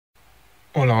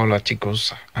Hola, hola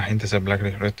chicos, agentes de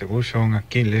BLACKLIGHT RETRIBUTION.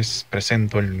 Aquí les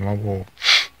presento el nuevo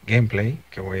gameplay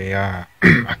que voy a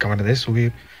acabar de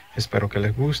subir. Espero que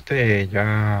les guste.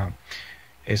 Ya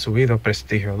he subido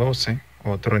Prestigio 12,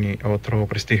 otro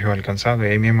prestigio alcanzado.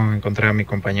 Y ahí mismo encontré a mi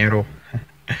compañero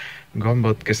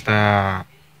GUNBOUND, que está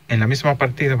en la misma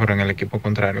partida pero en el equipo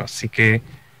contrario. Así que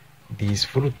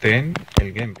disfruten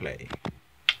el gameplay.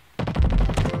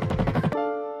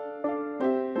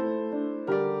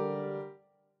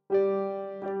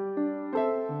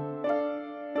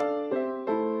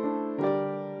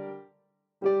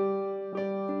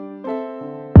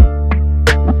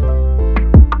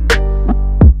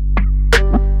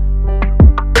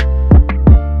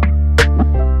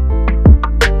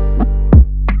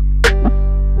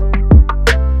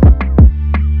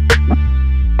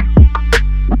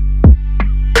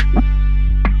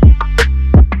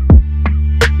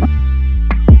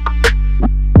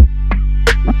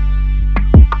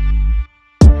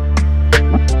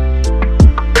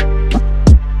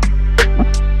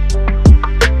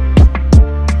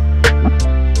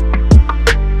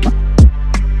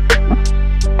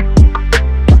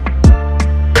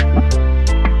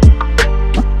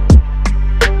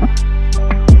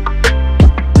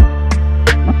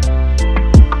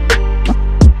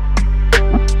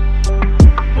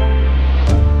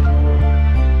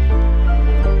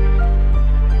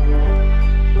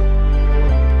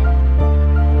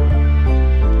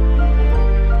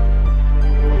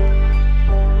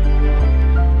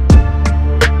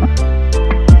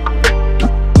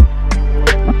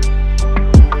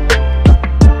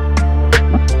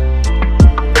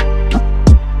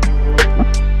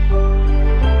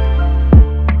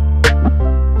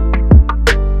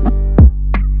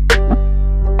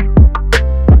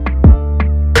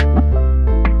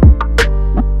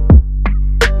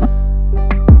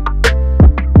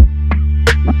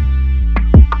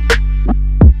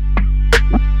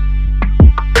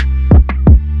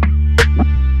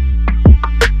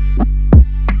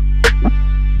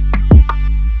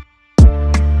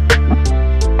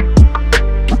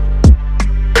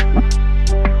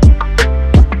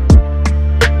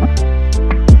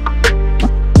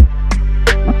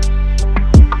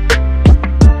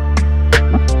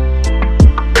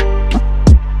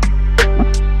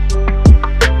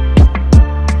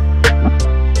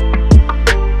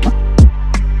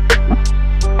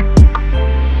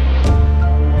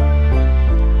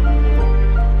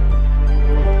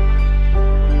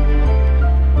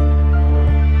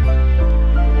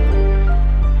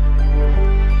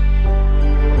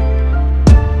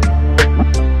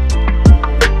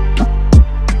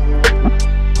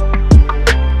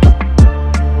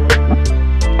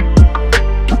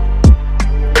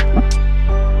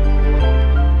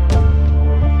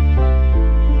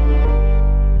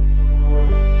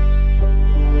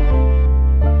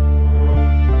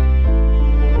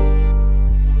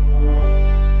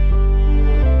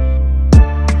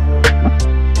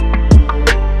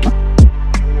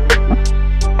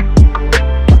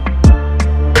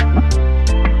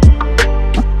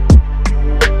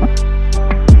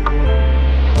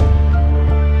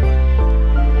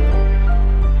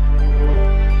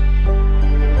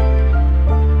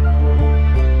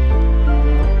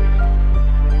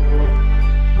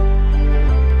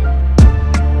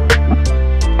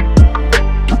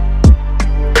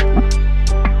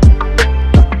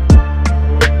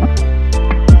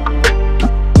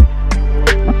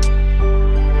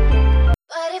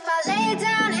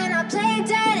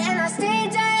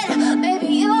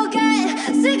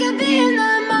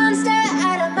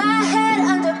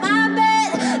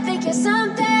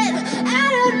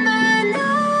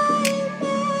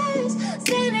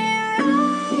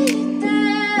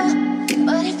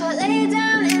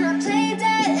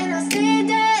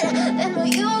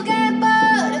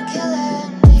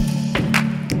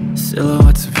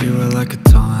 Silhouettes of you are like a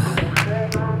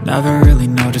taunt. Never really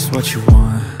know just what you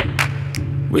want.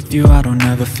 With you I don't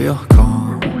ever feel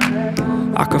calm.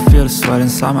 I can feel the sweat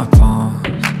inside my palms.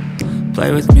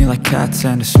 Play with me like cats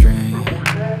and a string.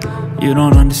 You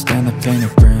don't understand the pain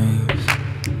it brings.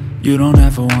 You don't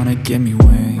ever wanna give me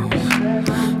wings.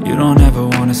 You don't ever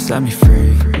wanna set me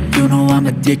free. You know I'm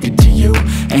addicted to you,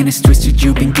 and it's twisted,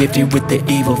 you've been gifted with the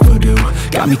evil voodoo.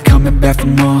 Got me coming back for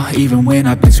more, even when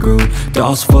I've been screwed.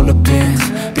 Dolls full of pins,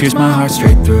 pierce my heart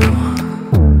straight through.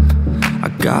 I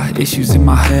got issues in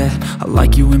my head, I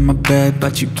like you in my bed,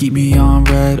 but you keep me on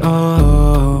red.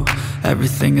 Oh,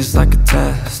 everything is like a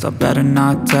test, I better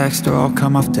not text or I'll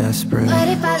come off desperate. But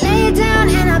if I lay down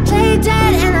and I play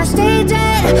dead and I stay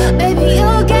dead, baby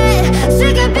you'll get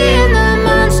sick of being the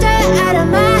monster out of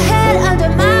my head, under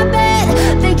my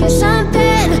bed, thinking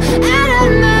something out of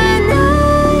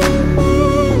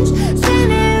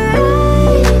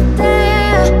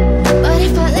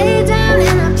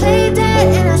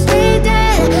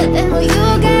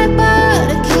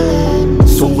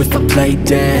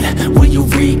Will you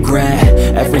regret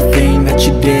everything that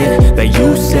you did, that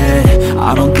you said?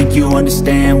 I don't think you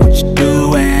understand what you're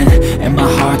doing, and my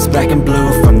heart's black and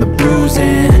blue from the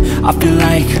bruising. I feel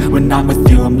like when I'm with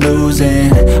you I'm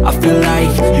losing. I feel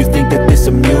like you think that this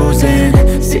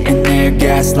amusing, sitting there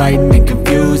gaslighting and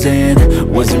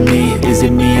confusing. Was it me? Is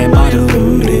it me? Am I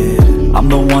deluded? I'm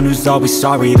the one who's always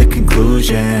sorry, the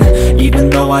conclusion, even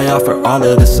though I offer all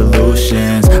of the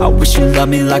solutions. I wish you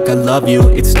loved me like I love you,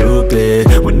 it's stupid.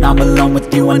 When I'm alone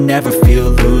with you I never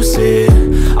feel lucid.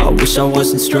 I wish I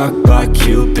wasn't struck by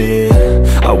Cupid.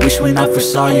 I wish when I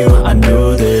first saw you I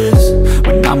knew this.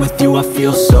 When I'm with you I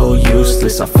feel so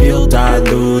useless, I feel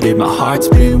diluted, my heart's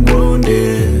been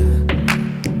wounded.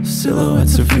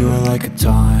 Silhouettes of you are like a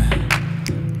taunt,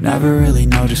 never really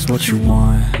know just what you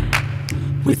want.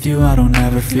 With you I don't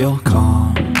ever feel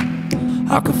calm,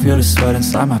 I can feel the sweat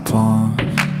inside my palms.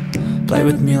 Play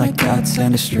with me like cats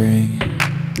and a string.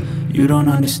 You don't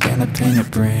understand the pain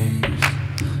it brings.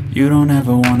 You don't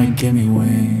ever wanna give me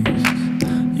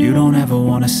wings. You don't ever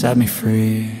wanna set me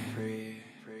free.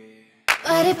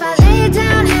 But if I lay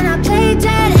down and I play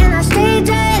dead and I stay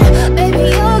dead,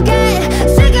 baby you'll get